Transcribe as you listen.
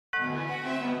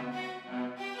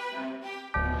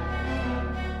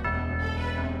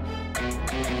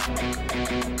Hey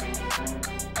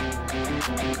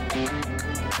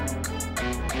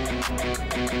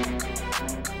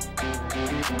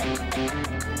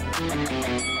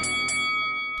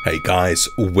guys,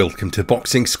 welcome to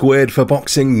Boxing Squared for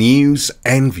boxing news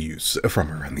and views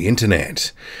from around the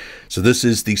internet. So this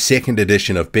is the second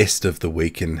edition of Best of the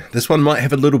Week, and this one might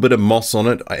have a little bit of moss on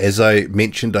it. As I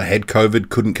mentioned, I had COVID,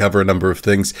 couldn't cover a number of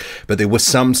things, but there were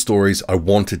some stories I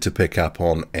wanted to pick up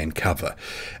on and cover.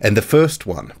 And the first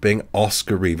one being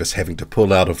Oscar Rivas having to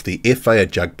pull out of the Efe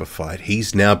Ajagba fight.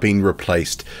 He's now been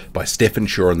replaced by Stephen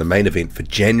Shaw in the main event for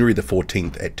January the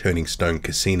 14th at Turning Stone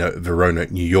Casino, Verona,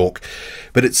 New York.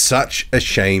 But it's such a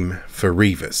shame for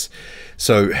Rivas.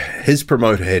 So his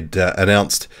promoter had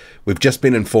announced, "We've just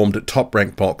been informed at Top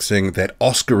Rank Boxing that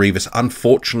Oscar Rivas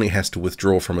unfortunately has to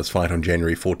withdraw from his fight on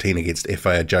January 14 against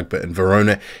Efe Ajagba in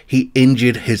Verona. He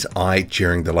injured his eye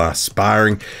during the last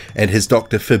sparring, and his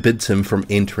doctor forbids him from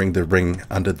entering the ring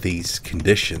under these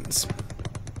conditions."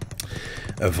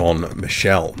 Yvonne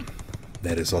Michel,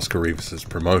 that is Oscar Rivas'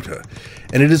 promoter.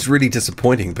 And it is really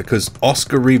disappointing because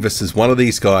Oscar Rivas is one of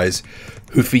these guys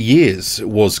who for years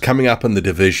was coming up in the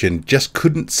division, just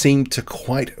couldn't seem to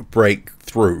quite break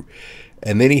through.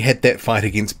 And then he had that fight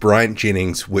against Bryant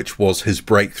Jennings, which was his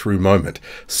breakthrough moment.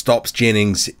 Stops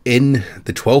Jennings in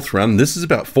the 12th round. This is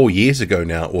about 4 years ago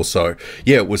now or so.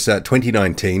 Yeah, it was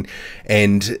 2019.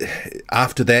 And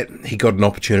after that, he got an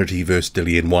opportunity versus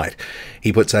Dillian Whyte.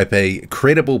 He puts up a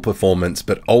credible performance,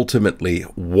 but ultimately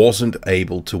wasn't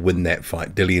able to win that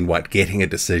fight. Dillian Whyte getting a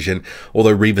decision,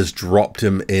 although Rivas dropped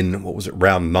him in, what was it,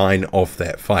 round 9 of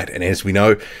that fight. And as we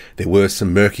know, there were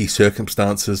some murky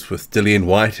circumstances with Dillian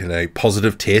Whyte and a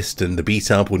positive test and the B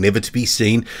sample never to be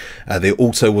seen. There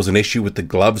also was an issue with the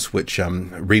gloves, which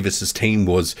Rivas' team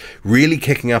was really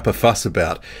kicking up a fuss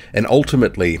about. And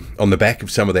ultimately, on the back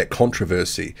of some of that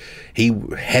controversy, he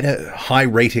had a high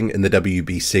rating in the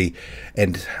WBC,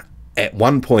 and at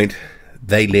one point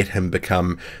they let him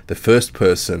become the first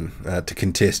person to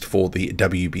contest for the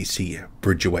WBC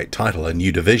Bridgerweight title, a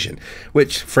new division,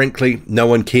 which frankly no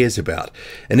one cares about.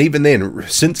 And even then,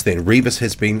 since then, Rivas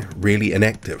has been really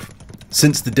inactive.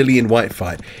 Since the Dillian Whyte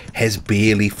fight, has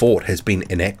barely fought, has been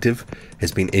inactive,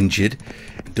 has been injured,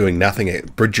 doing nothing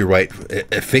at Bridgerweight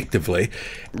effectively.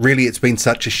 Really, it's been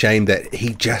such a shame that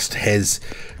he just has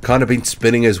kind of been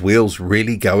spinning his wheels,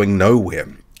 really going nowhere.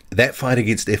 That fight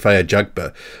against Efe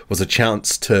Ajagba was a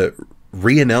chance to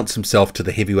re-announce himself to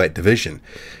the heavyweight division,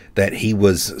 that he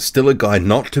was still a guy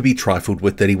not to be trifled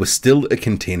with, that he was still a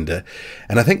contender.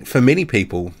 And I think for many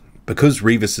people, because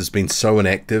Rivas has been so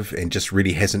inactive and just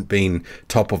really hasn't been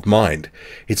top of mind,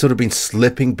 it's sort of been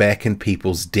slipping back in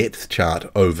people's depth chart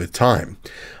over time.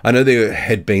 I know there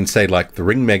had been, say, like the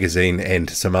Ring magazine and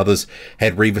some others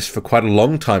had Rivas for quite a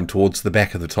long time towards the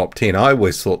back of the top 10. I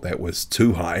always thought that was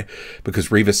too high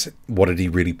because Rivas, what had he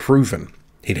really proven?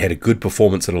 He'd had a good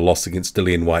performance in a loss against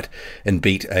Dillian Whyte and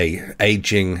beat a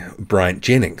aging Bryant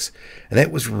Jennings. And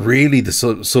that was really the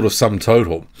sort of sum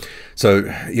total.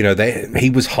 So, you know,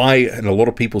 he was high in a lot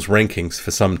of people's rankings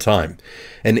for some time.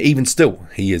 And even still,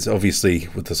 he is obviously,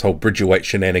 with this whole Bridgerweight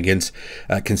shenanigans,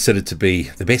 considered to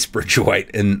be the best Bridgerweight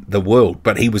in the world.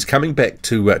 But he was coming back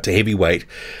to heavyweight.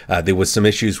 There was some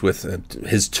issues with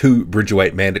his 2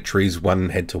 Bridgerweight mandatories. One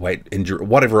had to wait injury,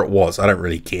 whatever it was. I don't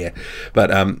really care. But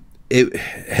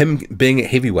him being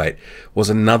at heavyweight was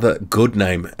another good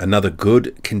name, another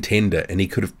good contender, and he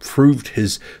could have proved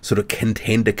his sort of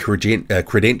contender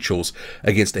credentials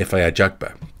against Efe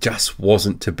Ajagba. Just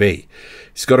wasn't to be.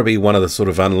 He's got to be one of the sort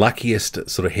of unluckiest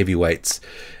sort of heavyweights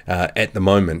at the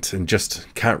moment, and just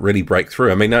can't really break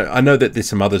through. I mean, I know that there's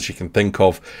some others you can think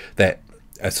of that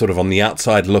sort of on the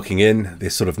outside looking in, they're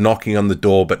sort of knocking on the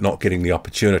door but not getting the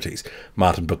opportunities.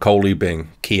 Martin Piccoli being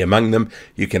key among them.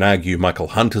 You can argue Michael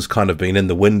Hunter's kind of been in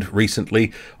the wind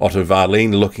recently. Otto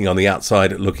Wallin looking on the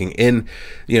outside, looking in.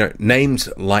 You know, names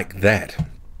like that.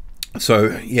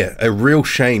 So, yeah, a real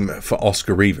shame for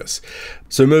Oscar Rivas.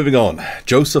 So moving on,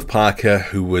 Joseph Parker,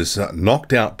 who was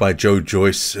knocked out by Joe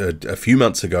Joyce a few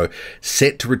months ago,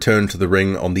 set to return to the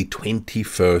ring on the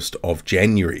 21st of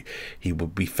January. He will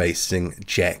be facing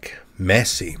Jack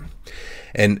Massey.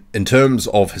 And in terms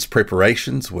of his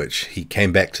preparations, which he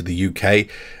came back to the UK,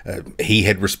 he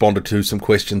had responded to some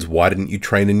questions. Why didn't you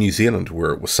train in New Zealand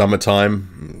where it was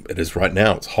summertime? It is right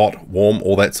now. It's hot, warm,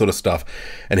 all that sort of stuff.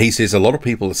 And he says a lot of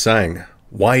people are saying,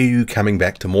 why are you coming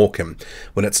back to Morecambe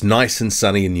when it's nice and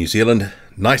sunny in New Zealand?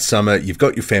 Nice summer, you've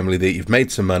got your family there, you've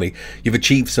made some money, you've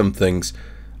achieved some things.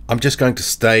 I'm just going to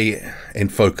stay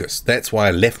and focus. That's why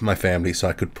I left my family, so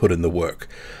I could put in the work.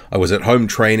 I was at home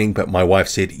training, but my wife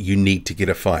said, you need to get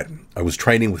a fight. I was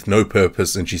training with no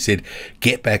purpose, and she said,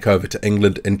 get back over to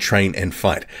England and train and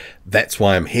fight. That's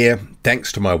why I'm here.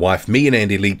 Thanks to my wife, me and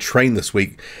Andy Lee trained this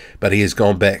week, but he has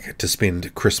gone back to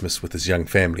spend Christmas with his young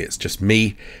family. It's just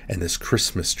me and this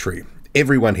Christmas tree.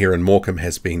 Everyone here in Morecambe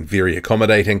has been very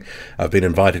accommodating. I've been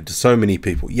invited to so many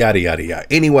people, yada, yada, yada.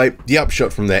 Anyway, the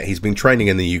upshot from that, he's been training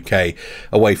in the UK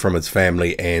away from his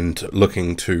family and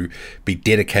looking to be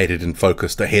dedicated and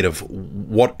focused ahead of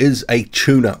what is a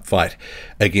tune-up fight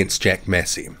against Jack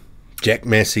Massey. Jack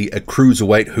Massey, a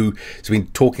cruiserweight who has been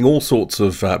talking all sorts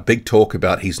of big talk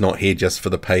about he's not here just for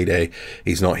the payday.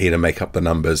 He's not here to make up the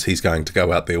numbers. He's going to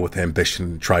go out there with ambition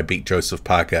and try beat Joseph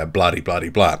Parker,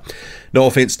 blah-de-blah-de-blah. No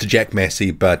offense to Jack Massey,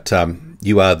 but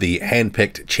you are the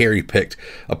hand-picked, cherry-picked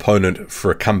opponent for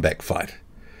a comeback fight.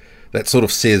 That sort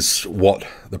of says what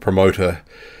the promoter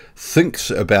thinks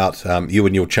about you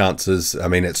and your chances. I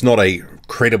mean, it's not a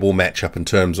credible matchup in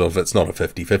terms of it's not a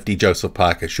 50-50. Joseph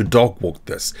Parker should dog-walk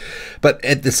this. But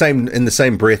in the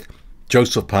same breath,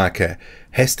 Joseph Parker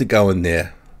has to go in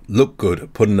there, look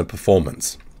good, put in a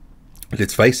performance.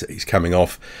 Let's face it, he's coming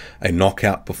off a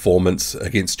knockout performance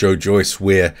against Joe Joyce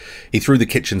where he threw the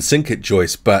kitchen sink at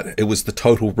Joyce, but it was the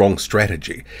total wrong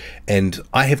strategy. And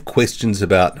I have questions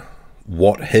about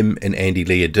what him and Andy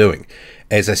Lee are doing.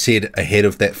 As I said ahead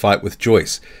of that fight with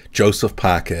Joyce, Joseph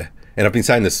Parker, and I've been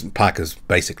saying this, Parker's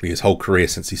basically his whole career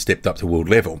since he stepped up to world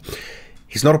level,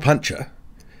 he's not a puncher.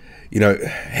 You know,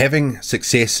 having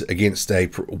success against a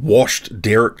washed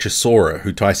Derek Chisora,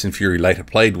 who Tyson Fury later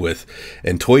played with,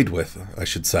 and toyed with, I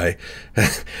should say,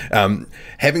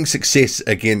 having success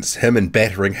against him and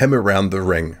battering him around the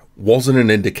ring wasn't an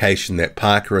indication that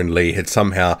Parker and Lee had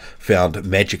somehow found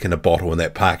magic in a bottle and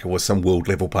that Parker was some world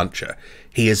level puncher.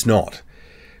 He is not.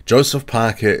 Joseph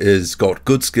Parker has got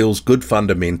good skills, good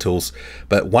fundamentals,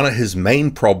 but one of his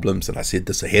main problems, and I said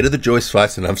this ahead of the Joyce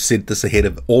fights, and I've said this ahead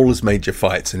of all his major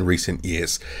fights in recent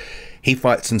years, he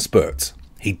fights in spurts.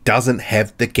 He doesn't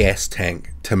have the gas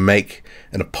tank to make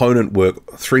an opponent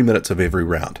work 3 minutes of every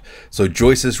round. So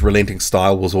Joyce's relenting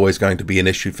style was always going to be an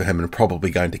issue for him and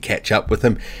probably going to catch up with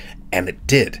him, and it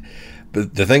did.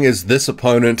 But the thing is, this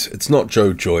opponent, it's not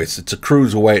Joe Joyce. It's a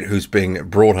cruiserweight who's being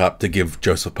brought up to give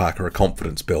Joseph Parker a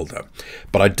confidence builder.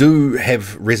 But I do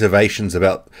have reservations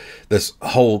about this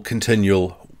whole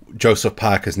continual Joseph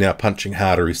Parker's now punching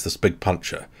harder. He's this big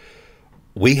puncher.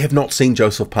 We have not seen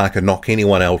Joseph Parker knock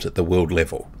anyone out at the world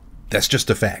level. That's just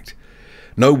a fact.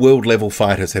 No world level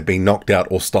fighters have been knocked out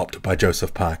or stopped by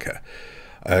Joseph Parker.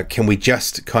 Can we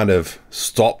just kind of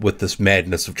stop with this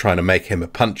madness of trying to make him a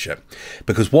puncher?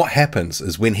 Because what happens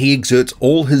is when he exerts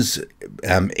all his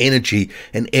energy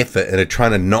and effort into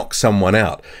trying to knock someone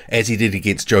out, as he did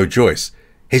against Joe Joyce,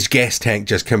 his gas tank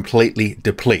just completely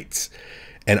depletes.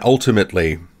 And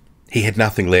ultimately, he had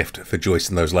nothing left for Joyce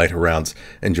in those later rounds,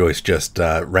 and Joyce just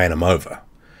ran him over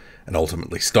and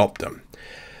ultimately stopped him.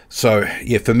 So,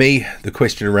 yeah, for me, the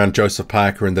question around Joseph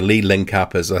Parker and the Lee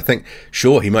link-up is, I think,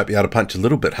 sure, he might be able to punch a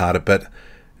little bit harder, but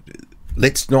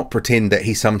let's not pretend that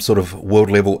he's some sort of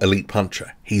world-level elite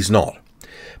puncher. He's not.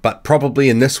 But probably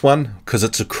in this one, because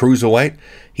it's a cruiserweight,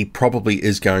 he probably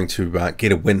is going to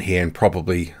get a win here and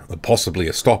probably, possibly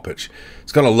a stoppage.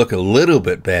 It's going to look a little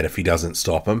bit bad if he doesn't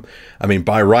stop him. I mean,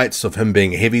 by rights of him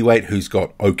being a heavyweight who's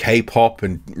got okay pop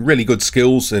and really good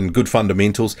skills and good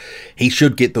fundamentals, he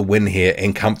should get the win here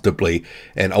and comfortably,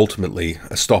 and ultimately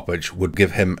a stoppage would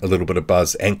give him a little bit of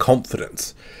buzz and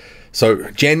confidence. So,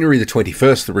 January the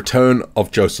 21st, the return of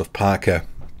Joseph Parker.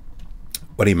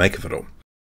 What do you make of it all?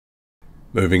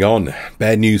 Moving on,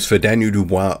 bad news for Daniel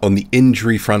Dubois on the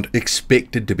injury front,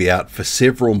 expected to be out for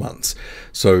several months.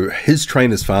 So his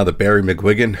trainer's father, Barry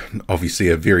McGuigan, obviously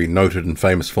a very noted and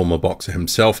famous former boxer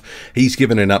himself, he's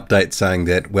given an update saying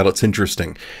that, well, it's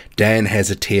interesting. Dan has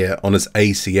a tear on his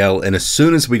ACL, and as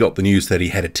soon as we got the news that he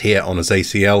had a tear on his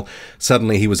ACL,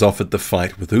 suddenly he was offered the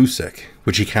fight with Usyk,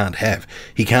 which he can't have.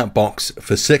 He can't box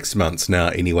for 6 months now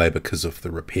anyway because of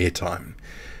the repair time.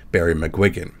 Barry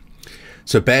McGuigan.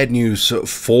 So bad news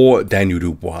for Daniel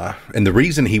Dubois, and the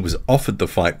reason he was offered the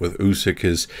fight with Usyk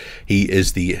is he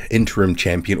is the interim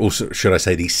champion, or should I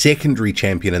say the secondary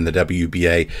champion in the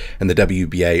WBA, and the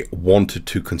WBA wanted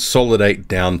to consolidate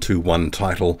down to one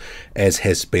title, as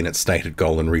has been its stated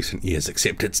goal in recent years,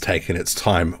 except it's taken its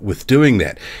time with doing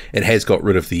that. It has got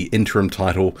rid of the interim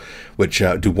title, which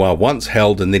Dubois once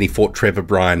held, and then he fought Trevor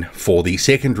Bryan for the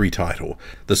secondary title,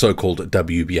 the so-called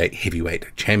WBA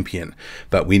heavyweight champion.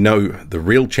 But we know the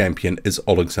real champion is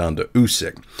Oleksandr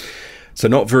Usyk. So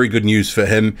not very good news for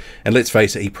him, and let's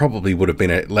face it, he probably would have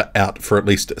been out for at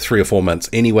least 3 or 4 months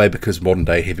anyway, because modern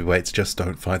day heavyweights just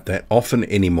don't fight that often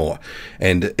anymore.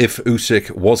 And if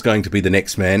Usyk was going to be the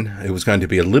next man, it was going to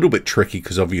be a little bit tricky,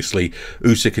 because obviously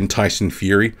Usyk and Tyson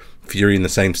Fury in the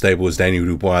same stable as Daniel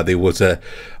Dubois, there was a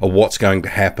what's going to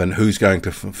happen, who's going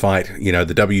to fight. You know,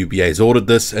 the WBA has ordered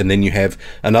this, and then you have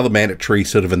another mandatory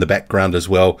sort of in the background as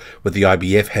well, with the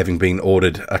IBF having been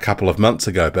ordered a couple of months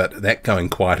ago, but that going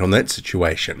quiet on that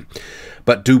situation.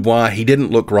 But Dubois, he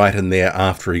didn't look right in there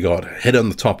after he got hit on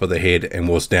the top of the head and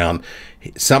was down.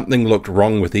 Something looked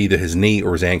wrong with either his knee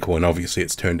or his ankle, and obviously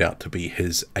it's turned out to be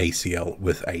his ACL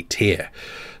with a tear.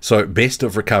 So best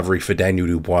of recovery for Daniel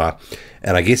Dubois.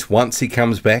 And I guess once he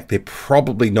comes back, they're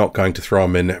probably not going to throw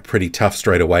him in pretty tough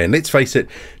straight away. And let's face it,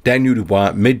 Daniel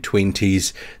Dubois,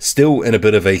 mid-20s, still in a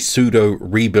bit of a pseudo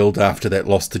rebuild after that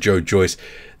loss to Joe Joyce.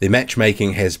 Their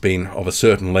matchmaking has been of a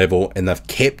certain level, and they've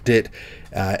kept it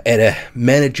at a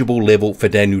manageable level for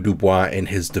Daniel Dubois and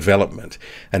his development.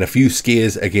 And a few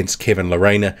scares against Kevin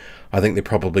Lerena, I think they're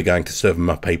probably going to serve him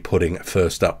up a pudding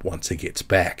first up once he gets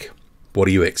back. What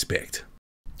do you expect?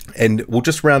 And we'll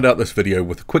just round out this video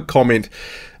with a quick comment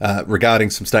regarding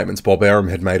some statements Bob Arum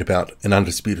had made about an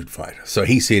undisputed fight. So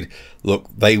he said, look,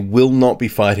 they will not be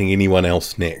fighting anyone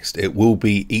else next. It will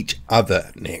be each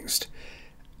other next.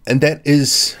 And that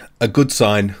is a good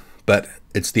sign, but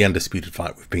it's the undisputed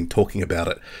fight. We've been talking about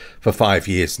it for 5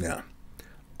 years now.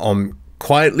 I'm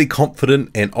quietly confident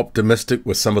and optimistic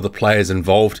with some of the players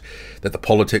involved that the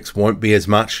politics won't be as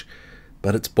much,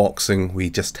 but it's boxing. We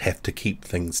just have to keep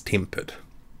things tempered.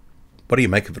 What do you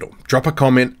make of it all? Drop a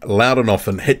comment loud and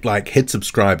often, hit like, hit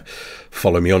subscribe,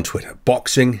 follow me on Twitter,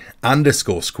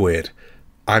 boxing_squared.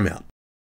 I'm out.